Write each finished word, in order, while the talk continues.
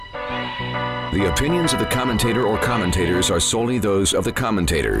The opinions of the commentator or commentators are solely those of the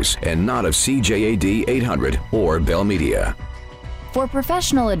commentators and not of CJAD 800 or Bell Media. For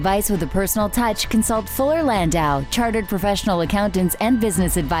professional advice with a personal touch, consult Fuller Landau, Chartered Professional Accountants and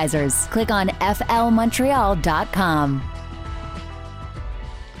Business Advisors. Click on flmontreal.com.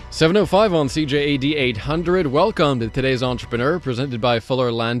 7:05 on CJAD 800. Welcome to today's Entrepreneur, presented by Fuller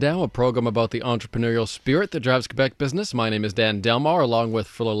Landau, a program about the entrepreneurial spirit that drives Quebec business. My name is Dan Delmar, along with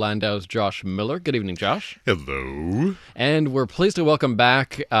Fuller Landau's Josh Miller. Good evening, Josh. Hello. And we're pleased to welcome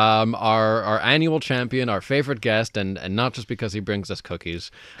back our annual champion, our favorite guest, and not just because he brings us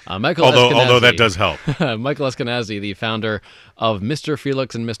cookies, Michael Eskenazi. Although that does help. Michael Eskenazi, the founder of Mr.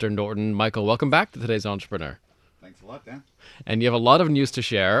 Felix and Mr. Norton. Michael, welcome back to today's Entrepreneur. Thanks a lot, Dan. And you have a lot of news to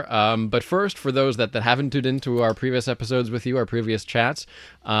share. But first, for those that haven't tuned into our previous episodes with you, our previous chats,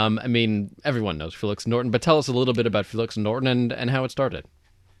 everyone knows Felix Norton, but tell us a little bit about Felix Norton and how it started.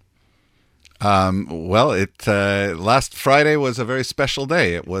 Last Friday was a very special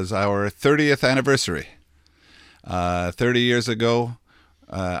day. It was our 30th anniversary. 30 years ago,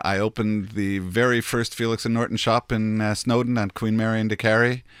 I opened the very first Felix and Norton shop in Snowdon on Queen Mary and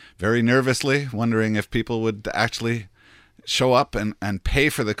DeCarry, very nervously, wondering if people would actually show up and pay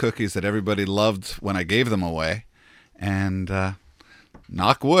for the cookies that everybody loved when I gave them away. And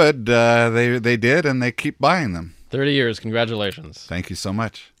knock wood, they did, and they keep buying them. 30 years. Congratulations. Thank you so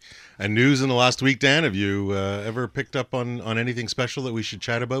much. And news in the last week, Dan, have you ever picked up on anything special that we should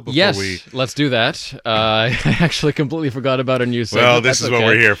chat about before let's do that. I actually completely forgot about our news segment. Well, this is what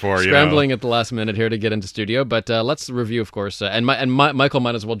we're here for. Scrambling at the last minute here to get into studio, but let's review, of course. Michael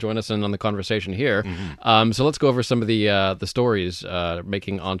might as well join us in on the conversation here. Mm-hmm. So let's go over some of the stories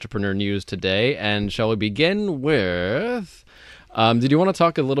making entrepreneur news today. And shall we begin with... did you want to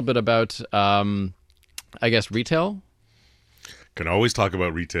talk a little bit about, retail? Can always talk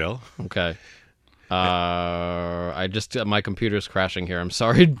about retail. Okay. My computer's crashing here. I'm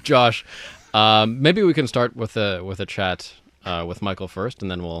sorry, Josh. Maybe we can start with a chat with Michael first,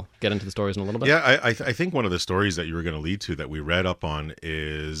 and then we'll get into the stories in a little bit. Yeah, I think one of the stories that you were going to lead to that we read up on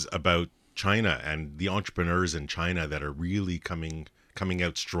is about China and the entrepreneurs in China that are really coming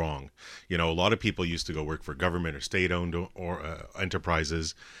out strong. You know, a lot of people used to go work for government or state-owned or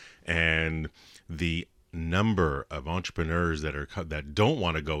enterprises, and the number of entrepreneurs that don't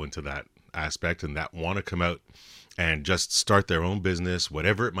want to go into that aspect and that want to come out and just start their own business,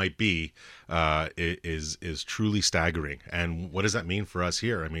 whatever it might be, is truly staggering. And what does that mean for us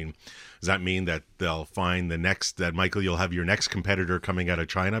here? I mean, does that mean that they'll find that Michael, you'll have your next competitor coming out of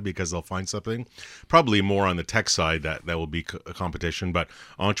China because they'll find something? Probably more on the tech side that will be a competition, but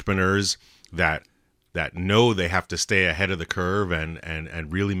entrepreneurs that know they have to stay ahead of the curve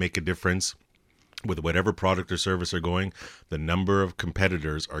and really make a difference with whatever product or service are going, the number of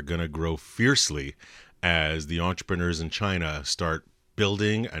competitors are going to grow fiercely as the entrepreneurs in China start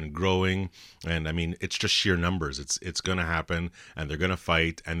building and growing. And I mean, it's just sheer numbers. It's going to happen, and they're going to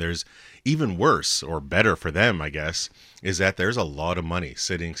fight. And there's even worse, or better for them, I guess, is that there's a lot of money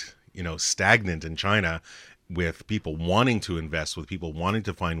sitting, stagnant in China, with people wanting to invest, with people wanting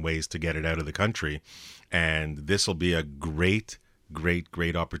to find ways to get it out of the country. And this will be a great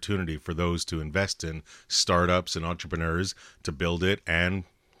opportunity for those to invest in startups and entrepreneurs to build it and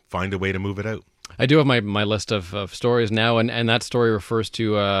find a way to move it out. I do have my list of stories now, and that story refers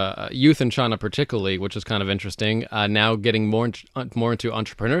to youth in China particularly, which is kind of interesting, now getting more into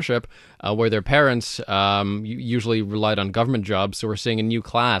entrepreneurship, where their parents usually relied on government jobs, so we're seeing a new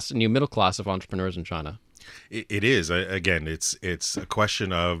middle class of entrepreneurs in China. It is. Again, it's a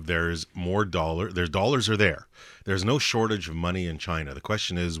question of there's more dollars are there. There's no shortage of money in China. The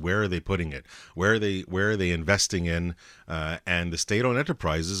question is, where are they putting it? Where are they investing in? And the state-owned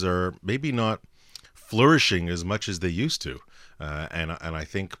enterprises are maybe not flourishing as much as they used to. And I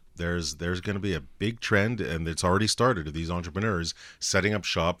think there's going to be a big trend, and it's already started, of these entrepreneurs setting up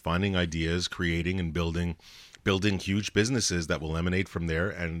shop, finding ideas, creating and building huge businesses that will emanate from there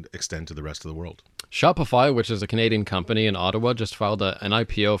and extend to the rest of the world. Shopify, which is a Canadian company in Ottawa, just filed an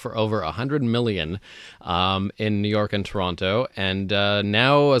IPO for over $100 million in New York and Toronto. And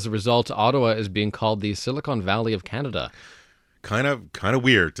now, as a result, Ottawa is being called the Silicon Valley of Canada. Kind of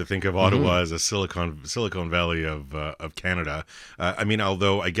weird to think of Ottawa as a Silicon Valley of Canada. I mean,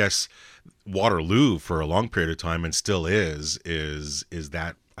 although I guess Waterloo for a long period of time, and still is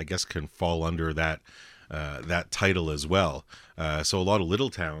that, I guess, can fall under that title as well. So a lot of little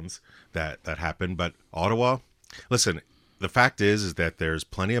towns that happen, but Ottawa, listen, the fact is that there's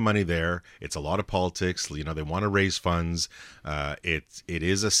plenty of money there. It's a lot of politics. They want to raise funds. It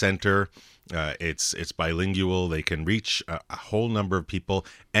is a center. It's bilingual. They can reach a whole number of people,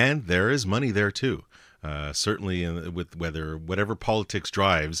 and there is money there too. Certainly, with whatever politics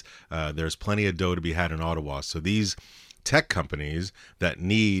drives, there's plenty of dough to be had in Ottawa. So these tech companies that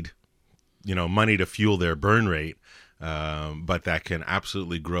need, money to fuel their burn rate, but that can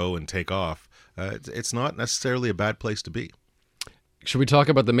absolutely grow and take off, it's not necessarily a bad place to be. Should we talk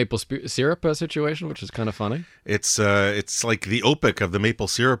about the maple syrup situation, which is kind of funny? It's like the OPEC of the maple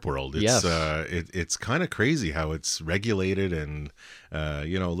syrup world. Yes. It's kind of crazy how it's regulated and a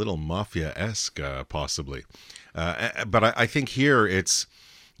little mafia-esque possibly. But I think here it's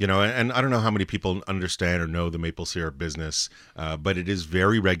and I don't know how many people understand or know the maple syrup business, but it is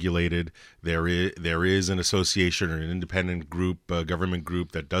very regulated. There is an association or an independent group, government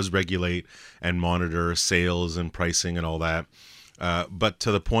group that does regulate and monitor sales and pricing and all that. But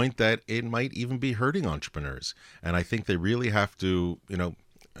to the point that it might even be hurting entrepreneurs. And I think they really have to,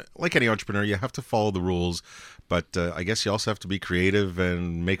 like any entrepreneur, you have to follow the rules. But I guess you also have to be creative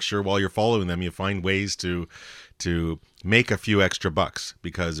and make sure while you're following them, you find ways to make a few extra bucks.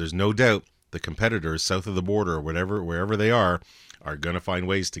 Because there's no doubt the competitors south of the border or wherever they are going to find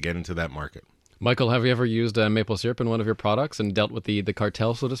ways to get into that market. Michael, have you ever used maple syrup in one of your products and dealt with the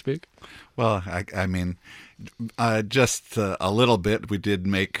cartel, so to speak? Well, I mean, just a little bit. We did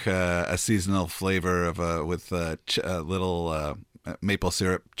make a seasonal flavor with little maple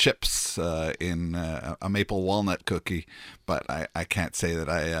syrup chips in a maple walnut cookie, but I can't say that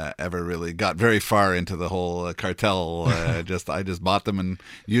I ever really got very far into the whole cartel. I just bought them and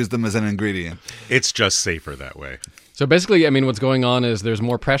used them as an ingredient. It's just safer that way. So basically, I mean, what's going on is there's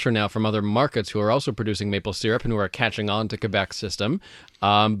more pressure now from other markets who are also producing maple syrup and who are catching on to Quebec's system.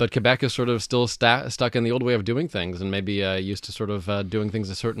 But Quebec is sort of still stuck in the old way of doing things and maybe used to sort of doing things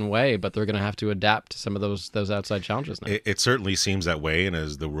a certain way, but they're going to have to adapt to some of those outside challenges now. It certainly seems that way, and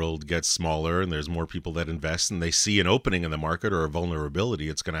as the world gets smaller and there's more people that invest and they see an opening in the market or a vulnerability,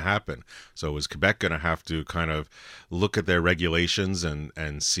 it's going to happen. So is Quebec going to have to kind of look at their regulations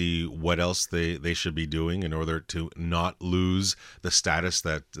and see what else they should be doing in order to not lose the status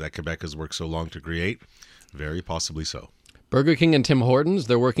that Quebec has worked so long to create? Very possibly so. Burger King and Tim Hortons,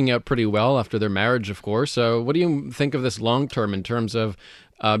 they're working out pretty well after their marriage, of course. So what do you think of this long term in terms of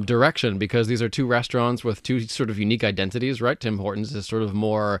direction? Because these are two restaurants with two sort of unique identities, right? Tim Hortons is sort of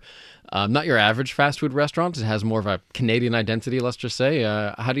more not your average fast food restaurant. It has more of a Canadian identity, let's just say.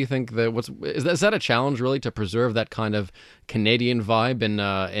 How do you think is that a challenge really to preserve that kind of Canadian vibe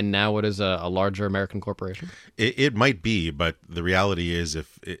in now what is a larger American corporation? It might be, but the reality is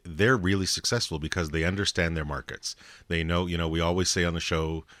they're really successful because they understand their markets. They know, we always say on the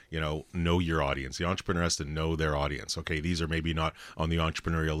show, know your audience. The entrepreneur has to know their audience. Okay, these are maybe not on the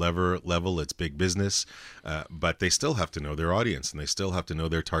entrepreneurial level, it's big business, but they still have to know their audience and they still have to know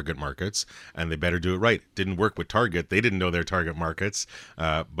their target markets, and they better do it right. Didn't work with Target. They didn't know their target markets,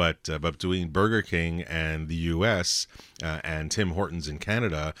 but doing Burger King and the U.S., and Tim Hortons in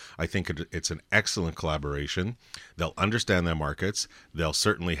Canada, I think it's an excellent collaboration. They'll understand their markets. They'll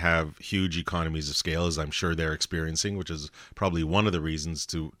certainly have huge economies of scale, as I'm sure they're experiencing, which is probably one of the reasons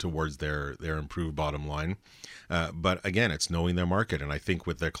towards their improved bottom line. But again, it's knowing their market. And I think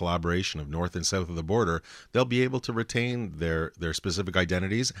with their collaboration of north and south of the border, they'll be able to retain their specific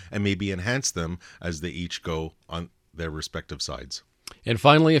identities and maybe enhance them as they each go on their respective sides. And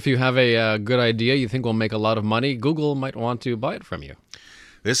finally, if you have a good idea you think will make a lot of money, Google might want to buy it from you.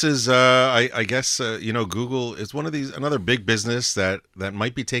 This is, I guess, Google is another big business that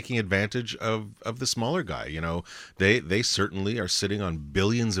might be taking advantage of the smaller guy. They certainly are sitting on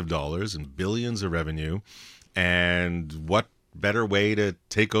billions of dollars and billions of revenue. And what better way to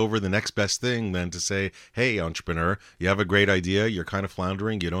take over the next best thing than to say, hey, entrepreneur, you have a great idea, you're kind of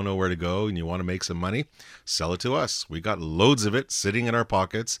floundering, you don't know where to go, and you want to make some money, sell it to us. We got loads of it sitting in our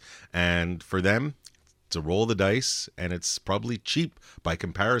pockets, and for them, to roll the dice, and it's probably cheap by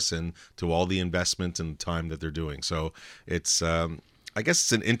comparison to all the investment and time that they're doing. So it's I guess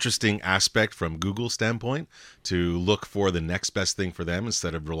it's an interesting aspect from Google's standpoint to look for the next best thing for them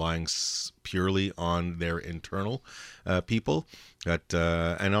instead of relying purely on their internal people.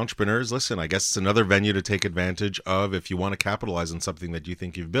 And entrepreneurs, listen, I guess it's another venue to take advantage of if you want to capitalize on something that you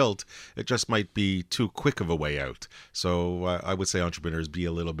think you've built. It just might be too quick of a way out. So I would say entrepreneurs be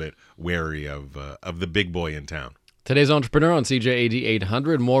a little bit wary of the big boy in town. Today's Entrepreneur on CJAD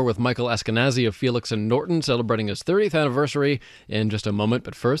 800. More with Michael Eskenazi of Felix Norton, celebrating his 30th anniversary in just a moment.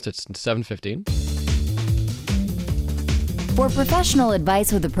 But first, it's 7:15. For professional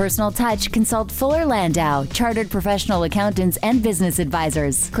advice with a personal touch, consult Fuller Landau, Chartered Professional Accountants and Business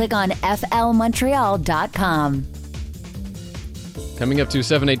Advisors. Click on flmontreal.com. Coming up to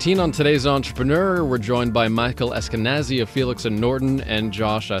 7:18 on today's Entrepreneur, we're joined by Michael Eskenazi of Felix Norton and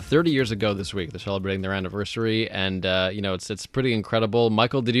Josh. 30 years ago this week, they're celebrating their anniversary, and it's pretty incredible.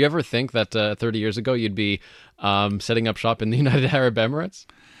 Michael, did you ever think that 30 years ago you'd be setting up shop in the United Arab Emirates?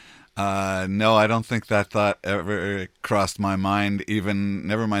 No, I don't think that thought ever crossed my mind, even,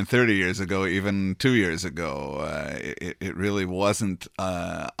 never mind 30 years ago, even 2 years ago. It really wasn't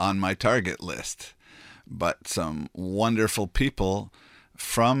on my target list. But some wonderful people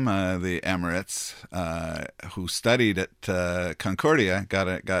from the Emirates who studied at Concordia,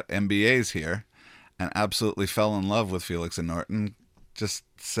 got MBAs here, and absolutely fell in love with Felix and Norton, just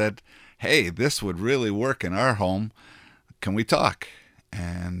said, hey, this would really work in our home. Can we talk?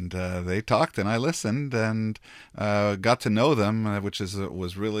 And they talked, and I listened, and got to know them, which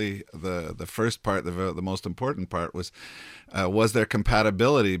was really the first part. The most important part was their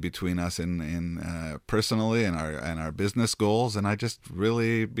compatibility between us in personally and our business goals, and I just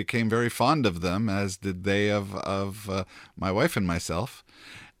really became very fond of them, as did they of my wife and myself.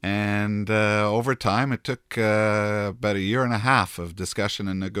 And over time, it took about a year and a half of discussion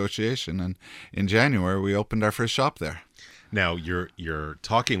and negotiation, and in January we opened our first shop there. Now you're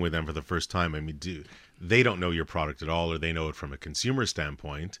talking with them for the first time. I mean, they don't know your product at all, or they know it from a consumer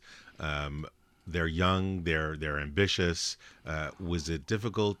standpoint? They're young, they're ambitious. Was it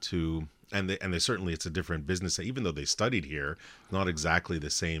difficult to? And they certainly, it's a different business. Even though they studied here, not exactly the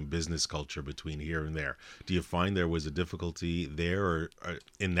same business culture between here and there. Do you find there was a difficulty there, or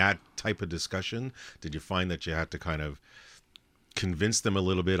in that type of discussion? Did you find that you had to kind of convince them a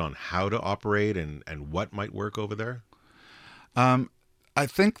little bit on how to operate and what might work over there? I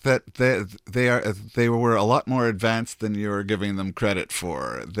think that they were a lot more advanced than you're giving them credit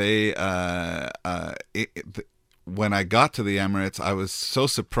for. When I got to the Emirates, I was so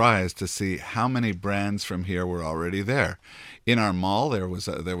surprised to see how many brands from here were already there. In our mall, there was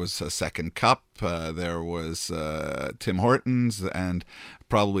a Second Cup, there was Tim Hortons, and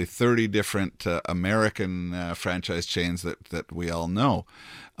probably 30 different American franchise chains that we all know.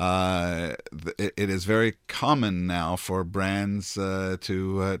 It is very common now for brands to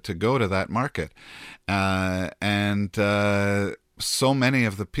go to that market, and so many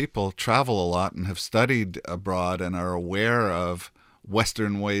of the people travel a lot and have studied abroad and are aware of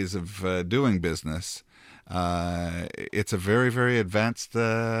Western ways of doing business. It's a very, very advanced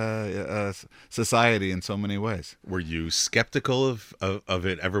society in so many ways. Were you skeptical of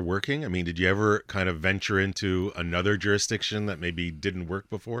it ever working? I mean, did you ever kind of venture into another jurisdiction that maybe didn't work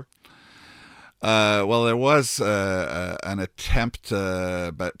before? Well, there was an attempt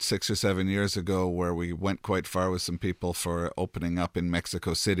about 6 or 7 years ago where we went quite far with some people for opening up in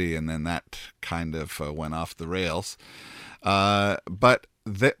Mexico City, and then that kind of went off the rails. But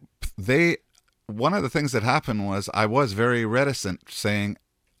one of the things that happened was I was very reticent, saying,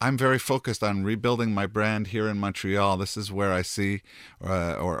 I'm very focused on rebuilding my brand here in Montreal. This is where I see,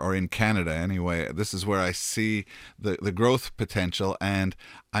 or in Canada anyway, this is where I see the growth potential, and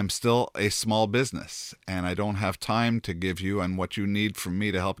I'm still a small business, and I don't have time to give you, and what you need from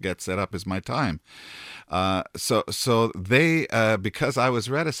me to help get set up is my time. So they, because I was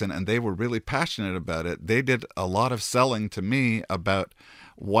reticent and they were really passionate about it, they did a lot of selling to me about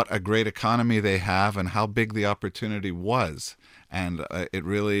what a great economy they have and how big the opportunity was. And it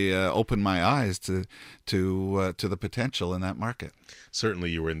really opened my eyes to the potential in that market.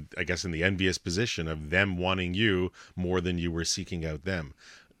 Certainly, you were, in the envious position of them wanting you more than you were seeking out them.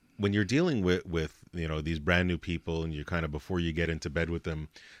 When you're dealing with these brand new people, and you kind of, before you get into bed with them,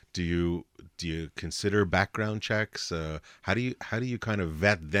 do you consider background checks? How do you kind of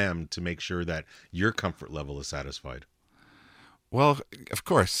vet them to make sure that your comfort level is satisfied? Well, of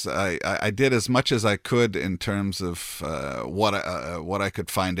course, I did as much as I could in terms of what I could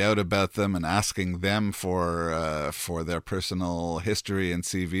find out about them, and asking them for their personal history and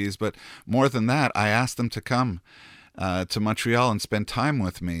CVs. But more than that, I asked them to come to Montreal and spend time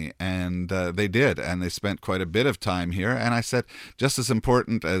with me, and they did, and they spent quite a bit of time here. And I said, just as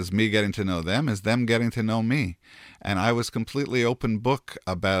important as me getting to know them is them getting to know me. And I was completely open book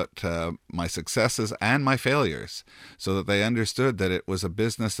about my successes and my failures, so that they understood that it was a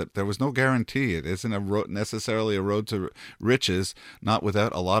business that there was no guarantee. It isn't necessarily a road to riches, not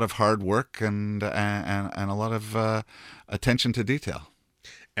without a lot of hard work and a lot of attention to detail.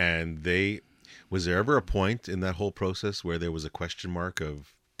 And was there ever a point in that whole process where there was a question mark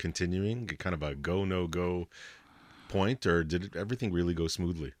of continuing, kind of a go, no go point, or did everything really go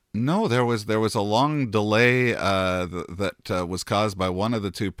smoothly? No, there was a long delay that was caused by one of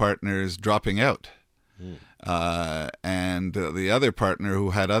the two partners dropping out. And the other partner, who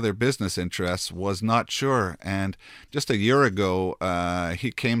had other business interests, was not sure. And just a year ago,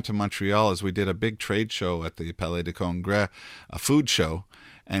 he came to Montreal as we did a big trade show at the Palais de Congrès, a food show.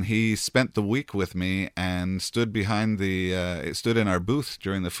 And he spent the week with me and stood stood in our booth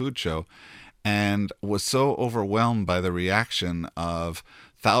during the food show, and was so overwhelmed by the reaction of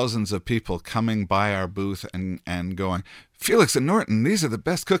thousands of people coming by our booth and going, "Felix and Norton, these are the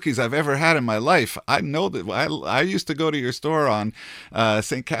best cookies I've ever had in my life. I know that I used to go to your store on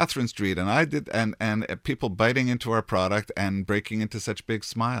St. Catherine Street, and I did, and people biting into our product and breaking into such big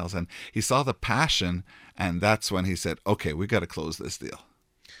smiles." And he saw the passion, and that's when he said, "Okay, we got to close this deal."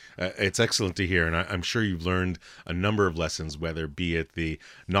 It's excellent to hear, and I'm sure you've learned a number of lessons, whether be it the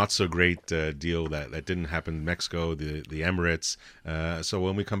not-so-great deal that didn't happen in Mexico, the Emirates. So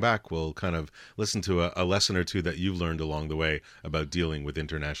when we come back, we'll kind of listen to a lesson or two that you've learned along the way about dealing with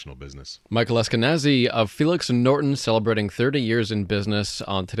international business. Michael Eskenazi of Felix Norton, celebrating 30 years in business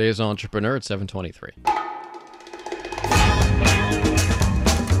on today's Entrepreneur at 7:23.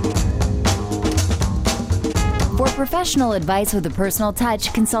 For professional advice with a personal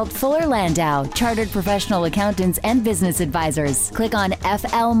touch, consult Fuller Landau, Chartered Professional Accountants and Business Advisors. Click on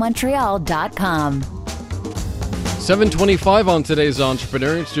flmontreal.com. 7:25 on today's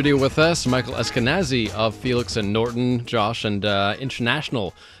Entrepreneur. In studio with us, Michael Eskenazi of Felix and Norton. Josh, and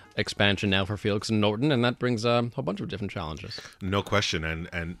international expansion now for Felix and Norton, and that brings a whole bunch of different challenges. No question,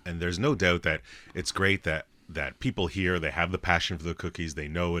 and there's no doubt that it's great that people here, they have the passion for the cookies, they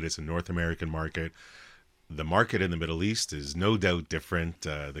know it, it's a North American market. The market in the Middle East is no doubt different.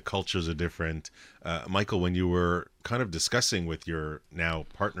 The cultures are different. Michael, when you were kind of discussing with your now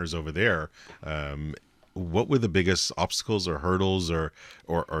partners over there, what were the biggest obstacles or hurdles or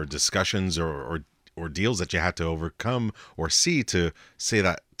discussions or deals that you had to overcome or see to say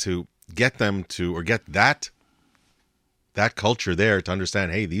that, to get them to, or get that culture there to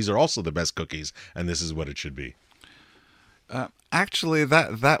understand, hey, these are also the best cookies and this is what it should be? Actually,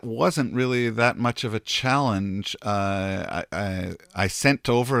 that wasn't really that much of a challenge. I sent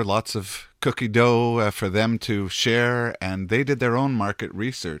over lots of cookie dough for them to share, and they did their own market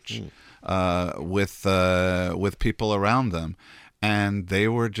research with people around them, and they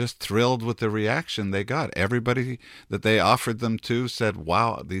were just thrilled with the reaction they got. Everybody that they offered them to said,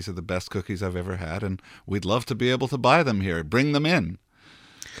 "Wow, these are the best cookies I've ever had, and we'd love to be able to buy them here. Bring them in."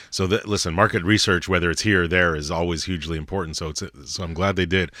 So listen, market research, whether it's here or there, is always hugely important. So I'm glad they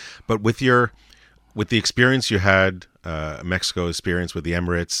did. But with the experience you had, Mexico experience with the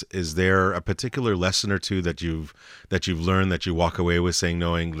Emirates, is there a particular lesson or two that you've learned that you walk away with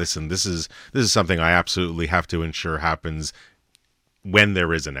knowing, listen, this is something I absolutely have to ensure happens when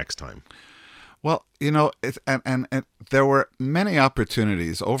there is a next time? Well, and there were many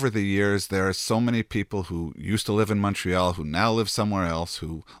opportunities over the years. There are so many people who used to live in Montreal who now live somewhere else,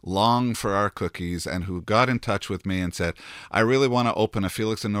 who long for our cookies, and who got in touch with me and said, "I really want to open a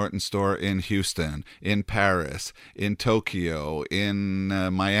Felix and Norton store in Houston, in Paris, in Tokyo, in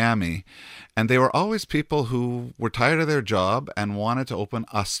Miami." And they were always people who were tired of their job and wanted to open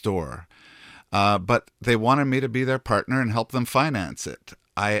a store. But they wanted me to be their partner and help them finance it.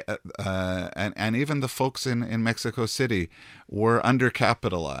 And even the folks in Mexico City were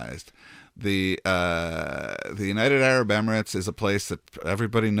undercapitalized. The United Arab Emirates is a place that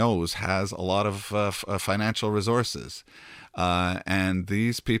everybody knows has a lot of financial resources. And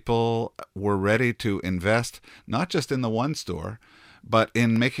these people were ready to invest not just in the one store, but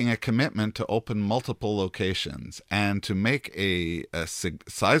in making a commitment to open multiple locations and to make a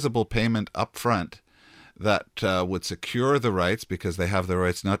sizable payment up front that would secure the rights, because they have the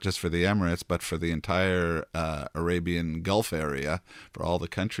rights not just for the Emirates, but for the entire Arabian Gulf area, for all the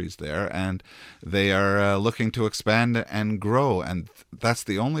countries there. And they are looking to expand and grow. And that's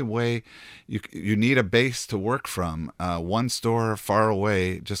the only way. You need a base to work from. One store far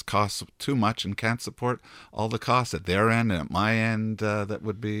away just costs too much and can't support all the costs at their end and at my end that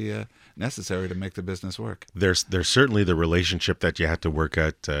would be necessary to make the business work. There's certainly the relationship that you had to work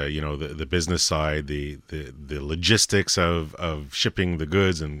at, the business side, the logistics of shipping the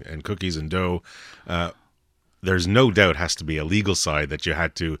goods and cookies and dough. There's no doubt has to be a legal side that you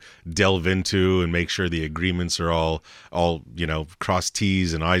had to delve into and make sure the agreements are all cross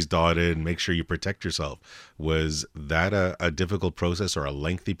T's and I's dotted, and make sure you protect yourself. Was that a difficult process or a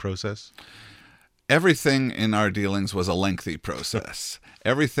lengthy process? Everything in our dealings was a lengthy process.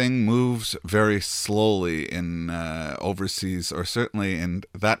 Everything moves very slowly in overseas, or certainly in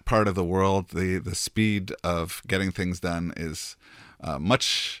that part of the world. The speed of getting things done is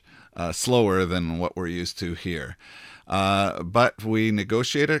much slower than what we're used to here. But we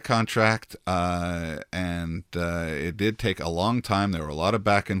negotiated a contract, and it did take a long time. There were a lot of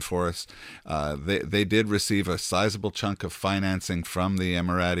back and forth. They did receive a sizable chunk of financing from the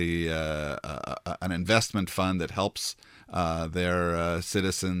Emirati, an investment fund that helps their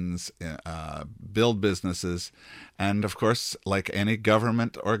citizens build businesses. And of course, like any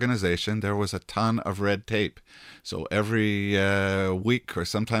government organization, there was a ton of red tape. So every week or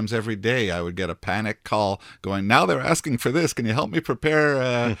sometimes every day, I would get a panic call going, now they're asking for this. Can you help me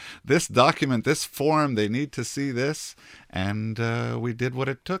prepare this document, this form? They need to see this. And we did what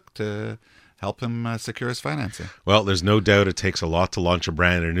it took to help him secure his financing. Well, there's no doubt it takes a lot to launch a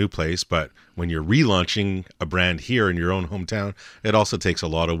brand in a new place, but when you're relaunching a brand here in your own hometown, it also takes a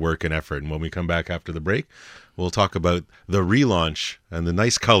lot of work and effort. And when we come back after the break, we'll talk about the relaunch and the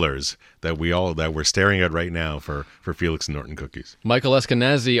nice colors that we're staring at right now for Felix Norton cookies. Michael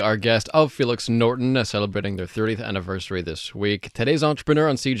Eskenazi, our guest of Felix Norton, celebrating their 30th anniversary this week. Today's Entrepreneur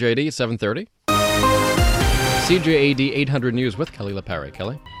on CJAD at 7:30. CJAD 800 News with Kelly LaParre.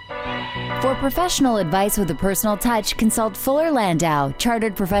 Kelly? For professional advice with a personal touch, consult Fuller Landau,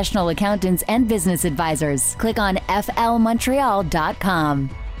 Chartered Professional Accountants and Business Advisors. Click on flmontreal.com.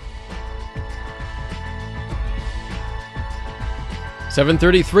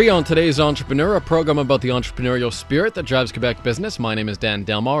 7:33 on today's Entrepreneur, a program about the entrepreneurial spirit that drives Quebec business. My name is Dan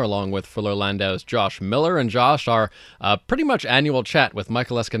Delmar, along with Fuller Landau's Josh Miller. And Josh, our pretty much annual chat with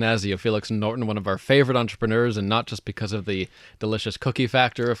Michael Eskenazi of Felix Norton, one of our favorite entrepreneurs, and not just because of the delicious cookie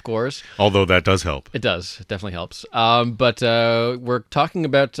factor, of course. Although that does help. It does. It definitely helps. But we're talking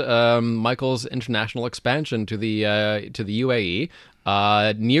about Michael's international expansion to the UAE.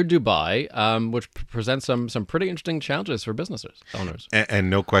 Near Dubai, which presents some pretty interesting challenges for businesses owners.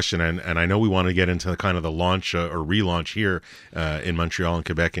 And no question, and I know we want to get into kind of the launch or relaunch here in Montreal and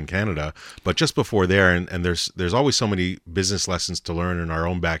Quebec and Canada, but just before there, and there's always so many business lessons to learn in our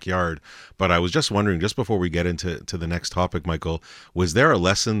own backyard. But I was just wondering, just before we get into the next topic, Michael, was there a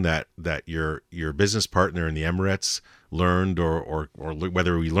lesson that your business partner in the Emirates learned, or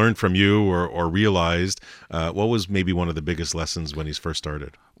whether we learned from you or realized, what was maybe one of the biggest lessons when he's first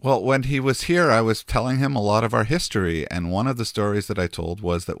started? Well, when he was here, I was telling him a lot of our history, and one of the stories that I told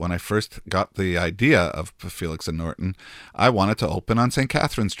was that when I first got the idea of Felix and Norton, I wanted to open on St.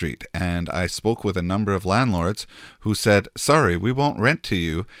 Catherine Street, and I spoke with a number of landlords who said, sorry, we won't rent to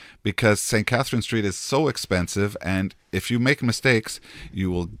you because St. Catherine Street is so expensive, and if you make mistakes, you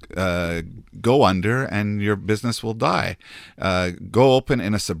will go under and your business will die. Go open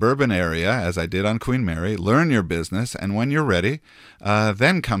in a suburban area, as I did on Queen Mary, learn your business, and when you're ready,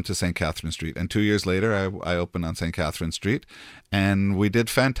 then come to St. Catherine Street. And 2 years later, I opened on St. Catherine Street, and we did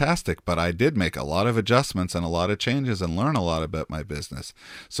fantastic. But I did make a lot of adjustments and a lot of changes and learn a lot about my business.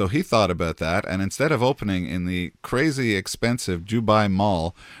 So he thought about that, and instead of opening in the crazy expensive Dubai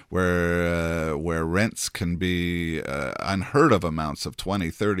Mall, where rents can be unheard of amounts of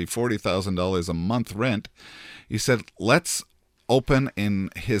 $20,000, $30,000, $40,000 a month rent, he said, let's open in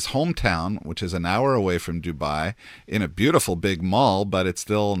his hometown, which is an hour away from Dubai, in a beautiful big mall, but it's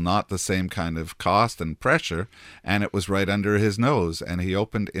still not the same kind of cost and pressure, and it was right under his nose. And he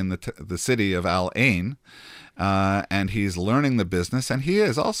opened in the city of Al Ain, and he's learning the business, and he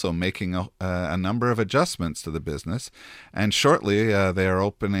is also making a number of adjustments to the business. And shortly,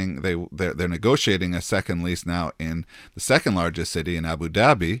 they're negotiating a second lease now in the second largest city in Abu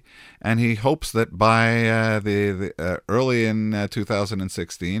Dhabi, and he hopes that by the early in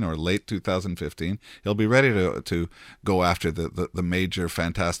 2016 or late 2015, he'll be ready to go after the major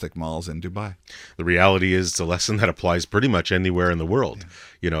fantastic malls in Dubai. The reality is, it's a lesson that applies pretty much anywhere in the world. Yeah.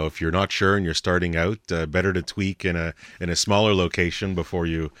 You know, if you're not sure and you're starting out, better to tweak in a smaller location before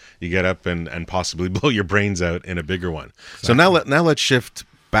you get up and possibly blow your brains out in a bigger one. Exactly. So now let's shift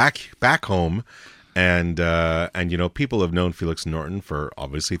back home. And you know, people have known Felix Norton for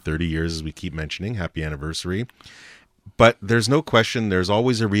obviously 30 years, as we keep mentioning. Happy anniversary. But there's no question, there's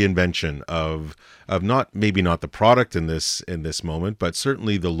always a reinvention of maybe not the product in this moment, but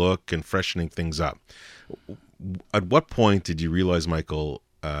certainly the look and freshening things up. At what point did you realize, Michael,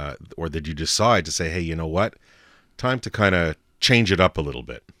 or did you decide to say, hey, you know what, time to kind of change it up a little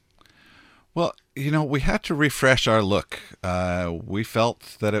bit? Well, you know, we had to refresh our look. We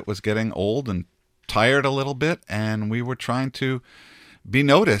felt that it was getting old and tired a little bit, and we were trying to be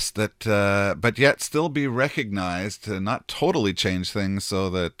noticed, that but yet still be recognized, not totally change things so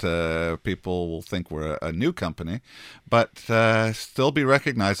that people will think we're a new company, but still be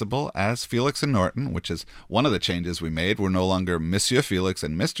recognizable as Felix and Norton, which is one of the changes we made. We're no longer Monsieur Felix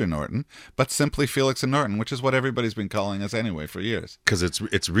and Mr. Norton, but simply Felix and Norton, which is what everybody's been calling us anyway for years. Because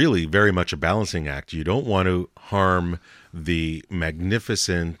it's really very much a balancing act. You don't want to harm the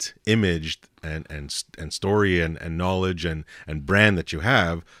magnificent image and story and knowledge and brand that you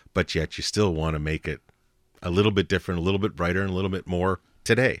have, but yet you still want to make it a little bit different, a little bit brighter, and a little bit more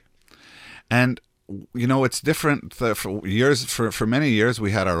today. And it's different. For many years,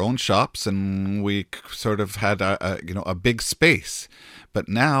 we had our own shops, and we sort of had a big space. But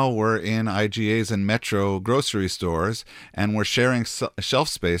now we're in IGAs and Metro grocery stores, and we're sharing shelf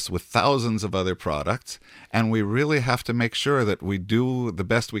space with thousands of other products. And we really have to make sure that we do the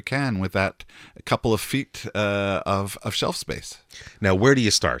best we can with that couple of feet of shelf space. Now, where do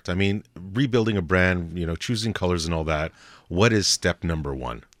you start? I mean, rebuilding a brand, choosing colors and all that. What is step number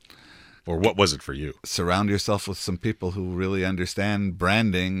one? Or what was it for you? Surround yourself with some people who really understand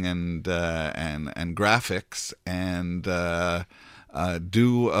branding and graphics, and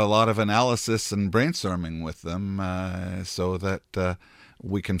do a lot of analysis and brainstorming with them, so that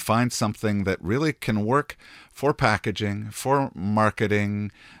we can find something that really can work for packaging, for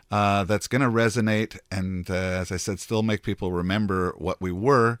marketing, that's going to resonate, and as I said, still make people remember what we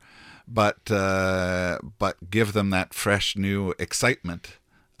were, but give them that fresh new excitement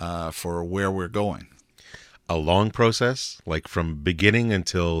for where we're going. A long process, like from beginning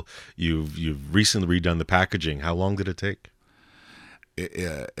until you've recently redone the packaging. How long did it take?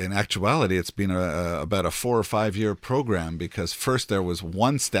 In actuality, it's been about a 4 or 5 year program, because first there was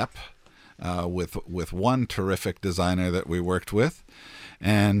one step with one terrific designer that we worked with,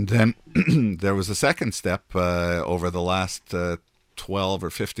 and then there was a second step over the last 12 or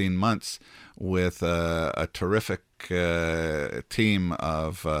 15 months with a terrific team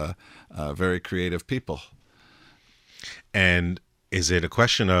of very creative people. And is it a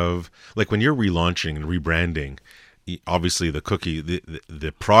question of, like, when you're relaunching and rebranding, obviously the cookie,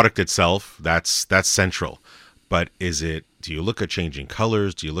 the product itself, that's central, but do you look at changing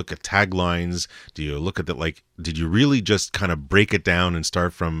colors? Do you look at taglines? Do you look at did you really just kind of break it down and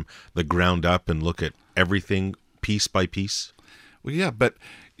start from the ground up and look at everything piece by piece? Well, yeah, but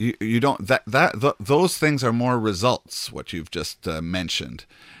you don't, those things are more results, what you've just mentioned.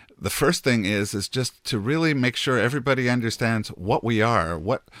 The first thing is just to really make sure everybody understands what we are,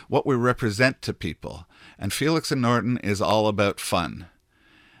 what we represent to people. And Felix and Norton is all about fun.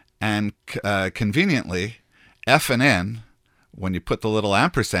 And conveniently, F and N, when you put the little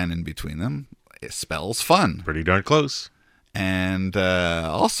ampersand in between them, it spells fun. Pretty darn close. And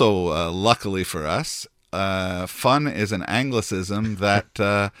also, luckily for us, fun is an Anglicism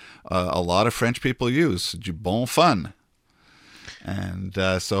that a lot of French people use. Du bon fun. And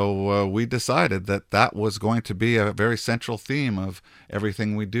so we decided that was going to be a very central theme of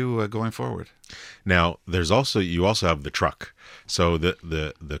everything we do going forward. Now, you also have the truck. So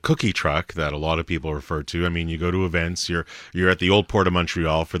the cookie truck that a lot of people refer to. I mean, you go to events. You're at the Old Port of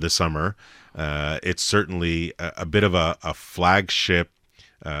Montreal for the summer. It's certainly a bit of a flagship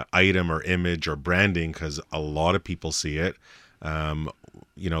item or image or branding, because a lot of people see it.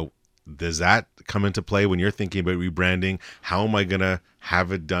 Does that come into play when you're thinking about rebranding? How am I going to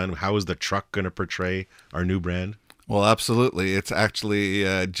have it done? How is the truck going to portray our new brand? Well, absolutely. It's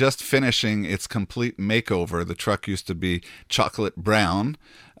actually just finishing its complete makeover. The truck used to be chocolate brown,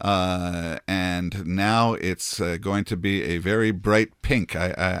 and now it's going to be a very bright pink.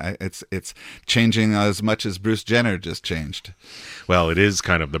 It's changing as much as Bruce Jenner just changed. Well, it is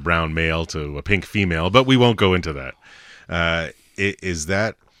kind of the brown male to a pink female, but we won't go into that. Is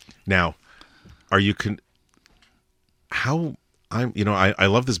that... Now, I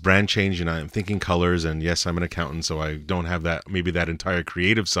love this brand change, and I'm thinking colors, and yes, I'm an accountant, so I don't have that entire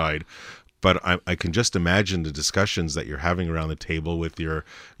creative side, but I can just imagine the discussions that you're having around the table with your,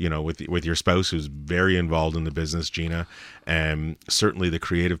 with your spouse, who's very involved in the business, Gina, and certainly the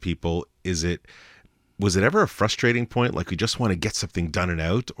creative people. Was it ever a frustrating point, like you just want to get something done and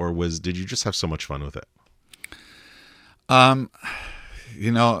out, or did you just have so much fun with it?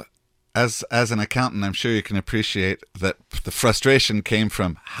 As an accountant, I'm sure you can appreciate that the frustration came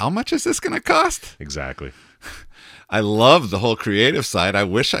from, how much is this going to cost? Exactly. I love the whole creative side. I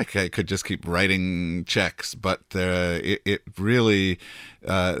wish I could just keep writing checks, but it really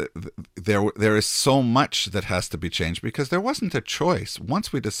there is so much that has to be changed because there wasn't a choice.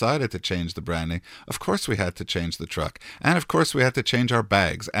 Once we decided to change the branding, of course we had to change the truck, and of course we had to change our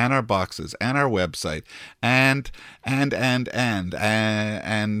bags and our boxes and our website and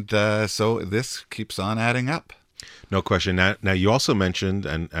so this keeps on adding up. No question. Now you also mentioned,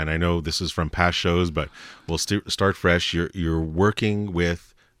 and I know this is from past shows, but we'll start fresh. You're working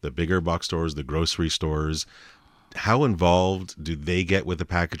with the bigger box stores, the grocery stores. How involved do they get with the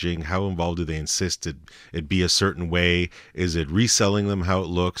packaging? How involved do they insist it be a certain way? Is it reselling them how it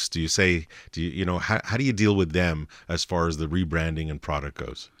looks? How do you deal with them as far as the rebranding and product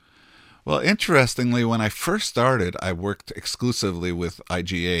goes? Well, interestingly, when I first started, I worked exclusively with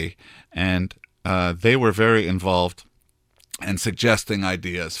IGA, and they were very involved and suggesting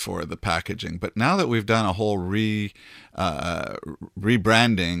ideas for the packaging. But now that we've done a whole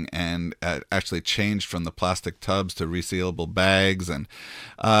rebranding and actually changed from the plastic tubs to resealable bags, and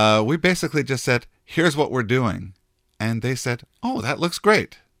we basically just said, here's what we're doing. And they said, oh, that looks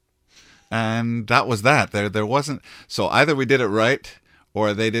great. And that was that. There wasn't, so either we did it right,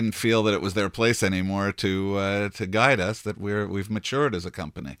 or they didn't feel that it was their place anymore to guide us, that we've matured as a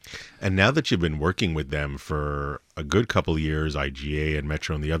company. And now that you've been working with them for a good couple of years, IGA and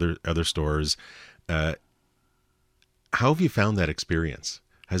Metro and the other stores, how have you found that experience?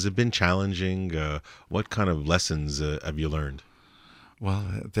 Has it been challenging? What kind of lessons have you learned? Well,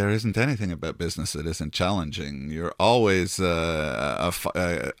 there isn't anything about business that isn't challenging. You're always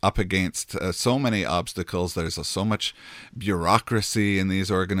up against so many obstacles. There's so much bureaucracy in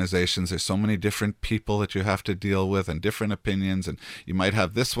these organizations. There's so many different people that you have to deal with and different opinions. And you might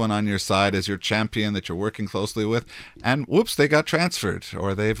have this one on your side as your champion that you're working closely with. And whoops, they got transferred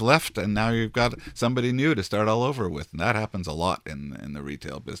or they've left. And now you've got somebody new to start all over with. And that happens a lot in the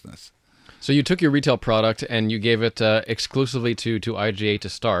retail business. So you took your retail product and you gave it exclusively to IGA to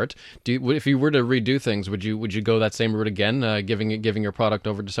start. If you were to redo things, would you go that same route again, giving your product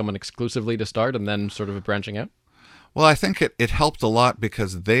over to someone exclusively to start and then sort of branching out? Well, I think it helped a lot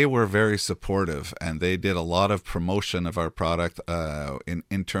because they were very supportive and they did a lot of promotion of our product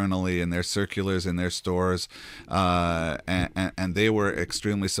internally in their circulars, in their stores, and they were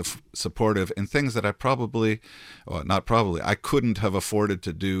extremely supportive in things that I I couldn't have afforded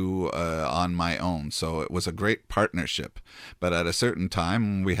to do on my own. So it was a great partnership. But at a certain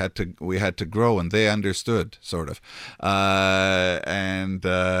time, we had to grow, and they understood, sort of,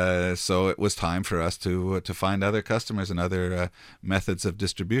 so it was time for us to find other customers and other methods of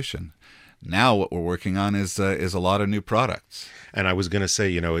distribution. Now what we're working on is a lot of new products. And I was going to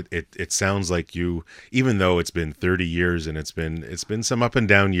say, it sounds like you, even though it's been 30 years and it's been some up and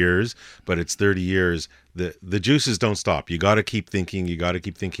down years, but it's 30 years, the juices don't stop. You got to keep thinking. You got to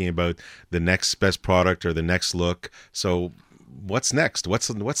keep thinking about the next best product or the next look. So what's next?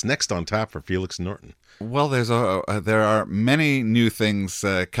 What's next on tap for Felix Norton? Well, there are many new things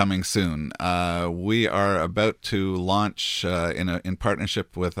coming soon. We are about to launch in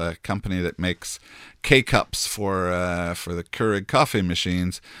partnership with a company that makes K-Cups for the Keurig coffee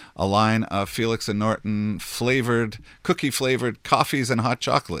machines, a line of Felix and Norton cookie-flavored coffees and hot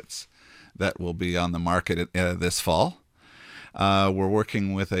chocolates that will be on the market this fall. We're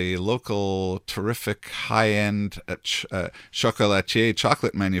working with a local terrific high-end chocolatier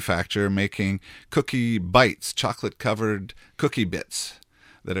chocolate manufacturer making cookie bites, chocolate-covered cookie bits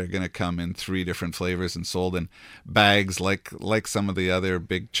that are going to come in 3 different flavors and sold in bags like some of the other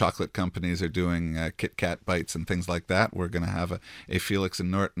big chocolate companies are doing, Kit Kat bites and things like that. We're going to have a Felix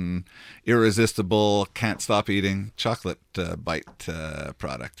and Norton irresistible, can't stop eating chocolate bite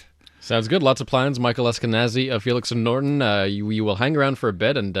product. Sounds good. Lots of plans. Michael Eskenazi of Felix and Norton. You will hang around for a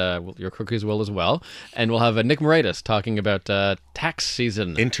bit, and your cookies will as well. And we'll have Nick Moratis talking about tax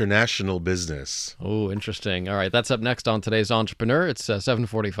season. International business. Oh, interesting. All right, that's up next on today's Entrepreneur. It's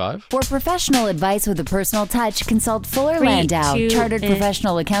 7:45. For professional advice with a personal touch, consult Fuller Landau, Chartered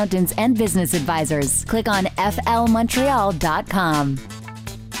Professional Accountants and Business Advisors. Click on flmontreal.com.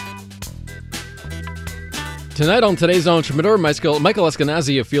 Tonight on today's Entrepreneur, Michael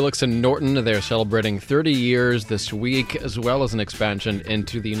Eskenazi of Felix and Norton. They're celebrating 30 years this week, as well as an expansion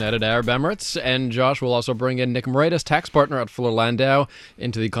into the United Arab Emirates. And Josh will also bring in Nick Moratis, tax partner at Fuller Landau,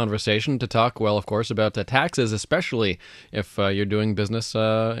 into the conversation to talk, well, of course, about taxes, especially if you're doing business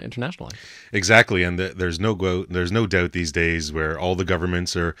internationally. Exactly, and there's no doubt these days where all the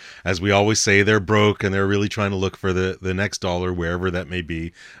governments are, as we always say, they're broke and they're really trying to look for the next dollar, wherever that may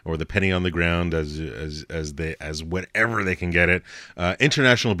be, or the penny on the ground, as they as whatever they can get it.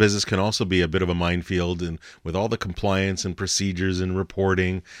 International business can also be a bit of a minefield, and with all the compliance and procedures and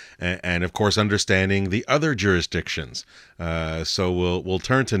reporting, and of course understanding the other jurisdictions. So we'll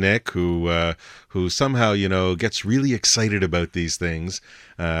turn to Nick, who somehow gets really excited about these things,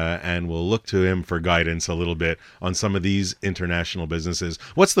 and we'll look to him for guidance a little bit on some of these international businesses.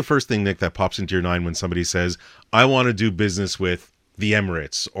 What's the first thing, Nick, that pops into your mind when somebody says, I want to do business with the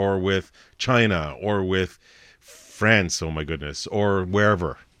Emirates or with China or with France, oh my goodness, or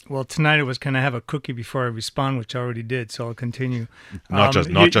wherever? Well, tonight I was going to have a cookie before I respond, which I already did, so I'll continue. Not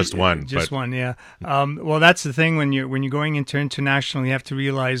just one, just but one, yeah. Well, that's the thing when you're going into international, you have to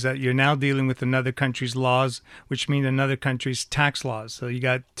realize that you're now dealing with another country's laws, which mean another country's tax laws. So you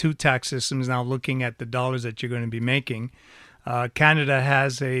got two tax systems now looking at the dollars that you're going to be making. Canada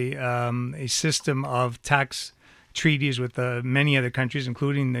has a system of tax treaties with many other countries,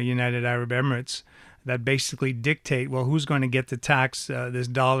 including the United Arab Emirates, that basically dictate, well, who's going to get to tax this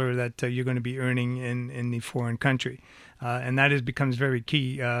dollar that you're going to be earning in the foreign country. And that becomes very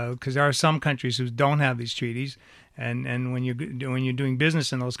key because there are some countries who don't have these treaties. And when you're doing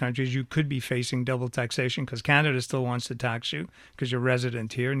business in those countries, you could be facing double taxation because Canada still wants to tax you because you're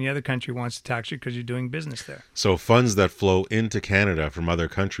resident here, and the other country wants to tax you because you're doing business there. So funds that flow into Canada from other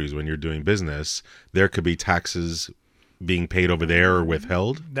countries when you're doing business, there could be taxes being paid over there or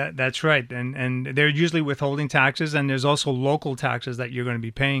withheld? That's right. And they're usually withholding taxes, and there's also local taxes that you're going to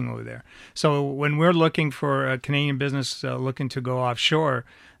be paying over there. So when we're looking for a Canadian business looking to go offshore,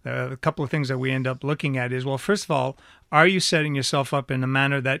 a couple of things that we end up looking at is, well, first of all, are you setting yourself up in a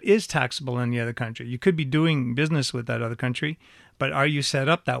manner that is taxable in the other country? You could be doing business with that other country, but are you set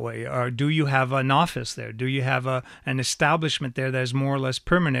up that way? Or do you have an office there? Do you have an establishment there that is more or less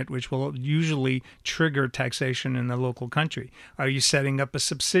permanent, which will usually trigger taxation in the local country? Are you setting up a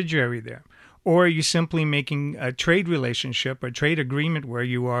subsidiary there? Or are you simply making a trade relationship, a trade agreement where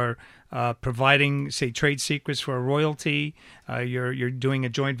you are providing, say, trade secrets for a royalty? You're doing a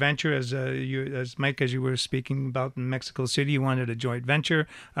joint venture, as Mike, as you were speaking about in Mexico City, you wanted a joint venture.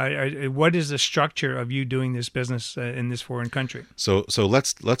 What is the structure of you doing this business in this foreign country? So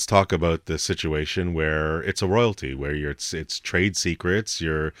let's talk about the situation where it's a royalty, where it's trade secrets.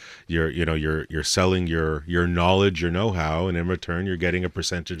 You're selling your knowledge, your know-how, and in return you're getting a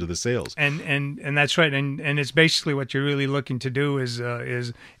percentage of the sales. And that's right. And it's basically what you're really looking to do is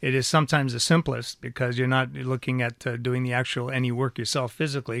it is sometimes the simplest because you're not looking at doing the actual any work yourself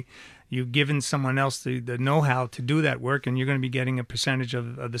physically. You've given someone else the know-how to do that work, and you're going to be getting a percentage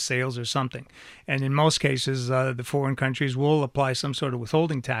of the sales or something. And in most cases, the foreign countries will apply some sort of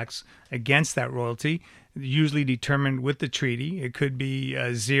withholding tax against that royalty, usually determined with the treaty. It could be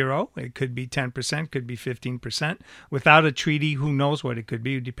 0, it could be 10%, could be 15%. Without a treaty, who knows what it could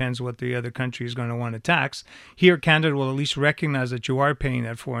be? It depends what the other country is going to want to tax. Here, Canada will at least recognize that you are paying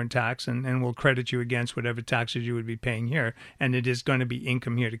that foreign tax and will credit you against whatever taxes you would be paying here, and it is going to be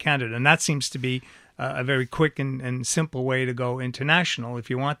income here to Canada. And that seems to be a very quick and simple way to go international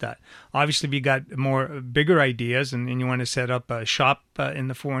if you want that. Obviously, if you got bigger ideas and you want to set up a shop in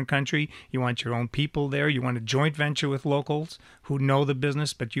the foreign country, you want your own people there, you want a joint venture with locals who know the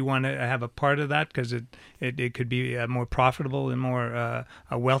business, but you want to have a part of that because it could be more profitable and more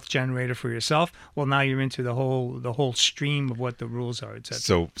a wealth generator for yourself. Well, now you're into the whole stream of what the rules are,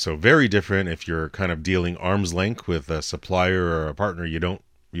 etc. So very different if you're kind of dealing arm's length with a supplier or a partner you're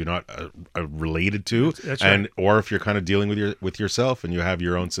not related to. That's right. Or if you're kind of dealing with yourself and you have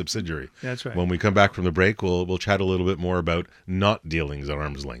your own subsidiary. That's right. When we come back from the break, we'll chat a little bit more about not dealing at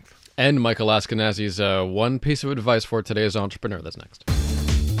arm's length. And Michael Eskenazi's one piece of advice for today's entrepreneur. That's next.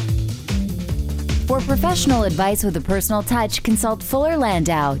 For professional advice with a personal touch, consult Fuller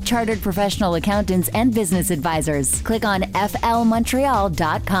Landau, Chartered Professional Accountants and Business Advisors. Click on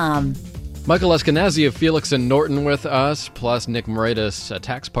flmontreal.com. Michael Eskenazi of Felix Norton with us, plus Nick Moratis, a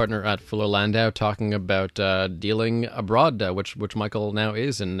tax partner at Fuller Landau, talking about dealing abroad, which Michael now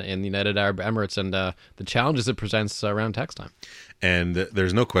is in the United Arab Emirates, and the challenges it presents around tax time. And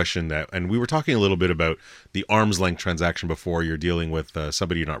there's no question that, and we were talking a little bit about the arm's length transaction before. You're dealing with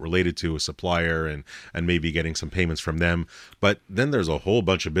somebody you're not related to, a supplier, and maybe getting some payments from them. But then there's a whole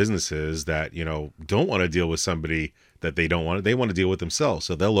bunch of businesses that, don't want to deal with somebody that they don't want. They want to deal with themselves.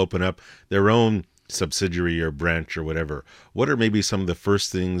 So they'll open up their own subsidiary or branch or whatever. What are maybe some of the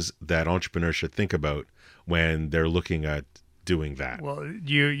first things that entrepreneurs should think about when they're looking at doing that? Well,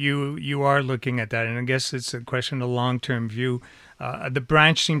 you are looking at that, and I guess it's a question of long-term view. The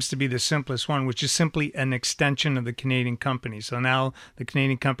branch seems to be the simplest one, which is simply an extension of the Canadian company. So now the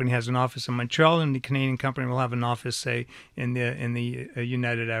Canadian company has an office in Montreal, and the Canadian company will have an office, say, in the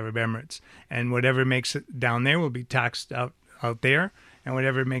United Arab Emirates. And whatever makes it down there will be taxed out there. And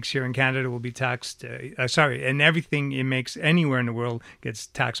whatever it makes here in Canada will be taxed, and everything it makes anywhere in the world gets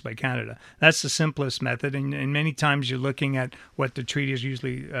taxed by Canada. That's the simplest method, and many times you're looking at what the treaties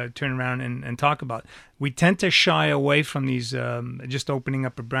usually turn around and talk about. We tend to shy away from these just opening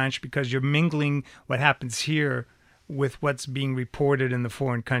up a branch because you're mingling what happens here with what's being reported in the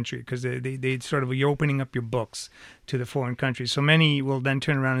foreign country, because they sort of, you're opening up your books to the foreign country. So many will then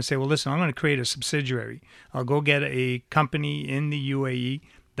turn around and say, well, listen, I'm going to create a subsidiary. I'll go get a company in the UAE.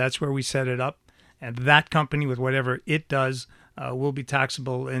 That's where we set it up. And that company, with whatever it does, will be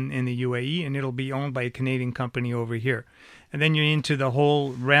taxable in the UAE, and it'll be owned by a Canadian company over here. And then you're into the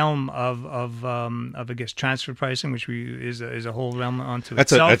whole realm of I guess, transfer pricing, which is a whole realm unto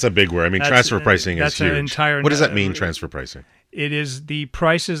itself. That's a big word. I mean, transfer pricing is huge. What does that mean, transfer pricing? It is the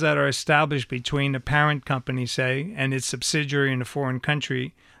prices that are established between the parent company, say, and its subsidiary in a foreign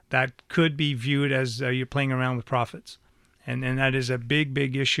country that could be viewed as you're playing around with profits. And that is a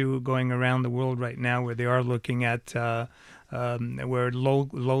big issue going around the world right now, where they are looking at where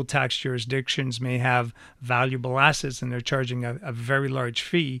low tax jurisdictions may have valuable assets, and they're charging a very large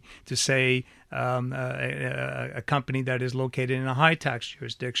fee to, say, a company that is located in a high tax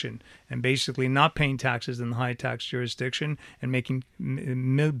jurisdiction, and basically not paying taxes in the high tax jurisdiction and making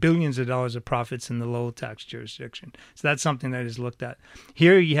billions of dollars of profits in the low tax jurisdiction. So that's something that is looked at.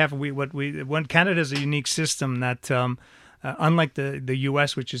 Here you have Canada has a unique system that unlike the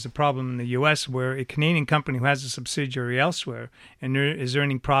U.S., which is a problem in the U.S., where a Canadian company who has a subsidiary elsewhere and is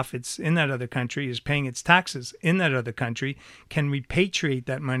earning profits in that other country, is paying its taxes in that other country, can repatriate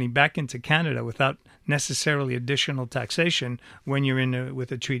that money back into Canada without necessarily additional taxation when you're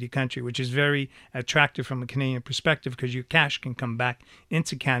with a treaty country, which is very attractive from a Canadian perspective, because your cash can come back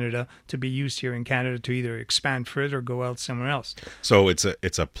into Canada to be used here in Canada to either expand further or go out somewhere else. So it's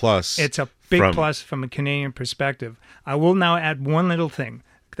a plus. It's a big plus from a Canadian perspective. I will now add one little thing,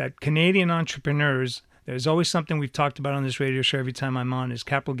 that Canadian entrepreneurs, there's always something we've talked about on this radio show every time I'm on, is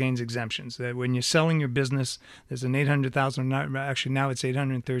capital gains exemptions. That when you're selling your business, there's an $800,000, actually now it's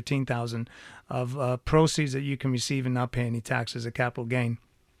 $813,000 of proceeds that you can receive and not pay any tax as a capital gain.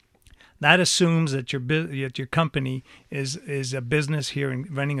 That assumes that your company is a business here and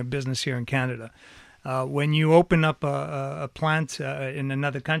running a business here in Canada. When you open up a plant in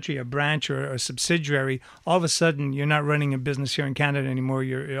another country, a branch or a subsidiary, all of a sudden you're not running a business here in Canada anymore,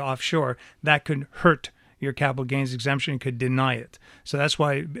 you're offshore. That could hurt your capital gains exemption, could deny it. So that's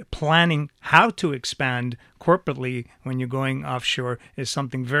why planning how to expand corporately when you're going offshore is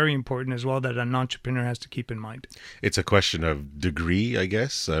something very important as well, that an entrepreneur has to keep in mind. It's a question of degree, I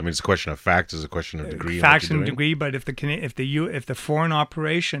guess. I mean, it's a question of fact, it's a question of degree. Facts and degree, but if the foreign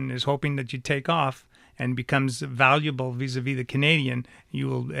operation is hoping that you take off and becomes valuable vis-a-vis the Canadian, you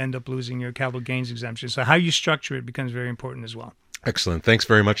will end up losing your capital gains exemption. So how you structure it becomes very important as well. Excellent. Thanks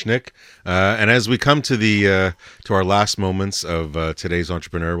very much, Nick. And as we come to to our last moments of today's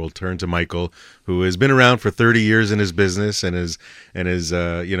entrepreneur, we'll turn to Michael, who has been around for 30 years in his business and is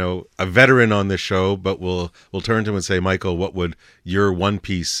a veteran on this show. But we'll turn to him and say, Michael, what would your one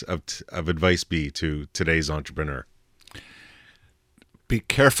piece of advice be to today's entrepreneur? Be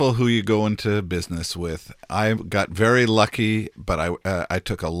careful who you go into business with. I got very lucky, but I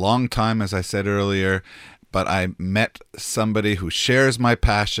took a long time, as I said earlier. But I met somebody who shares my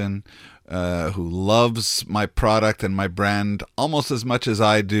passion, who loves my product and my brand almost as much as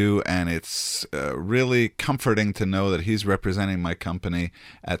I do, and it's really comforting to know that he's representing my company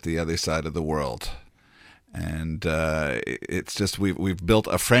at the other side of the world. And it's just we've built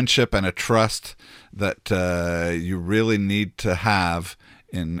a friendship and a trust that you really need to have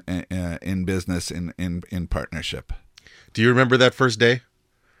in business, in partnership. Do you remember that first day?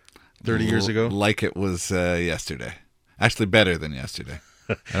 30 years ago? Like it was yesterday. Actually, better than yesterday.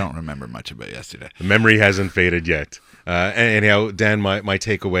 I don't remember much about yesterday. The memory hasn't faded yet. Anyhow, Dan, my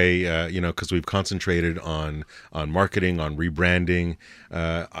takeaway, because we've concentrated on marketing, on rebranding,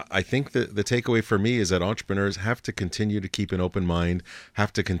 I think the takeaway for me is that entrepreneurs have to continue to keep an open mind,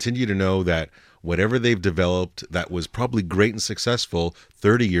 have to continue to know that whatever they've developed that was probably great and successful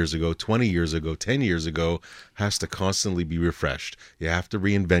 30 years ago, 20 years ago, 10 years ago, has to constantly be refreshed. You have to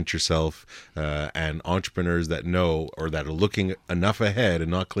reinvent yourself, and entrepreneurs that know, or that are looking enough ahead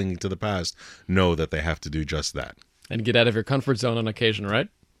and not clinging to the past, know that they have to do just that. And get out of your comfort zone on occasion, right?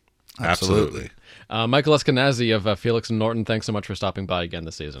 Absolutely. Michael Eskenazi of Felix Norton, thanks so much for stopping by again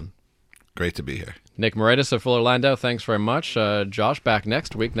this season. Great to be here. Nick Moratis of Fuller Landau, thanks very much. Josh, back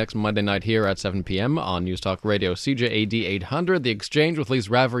next week, next Monday night here at 7 p.m. on News Talk Radio, CJAD 800. The Exchange with Lise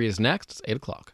Ravery is next. It's 8 o'clock.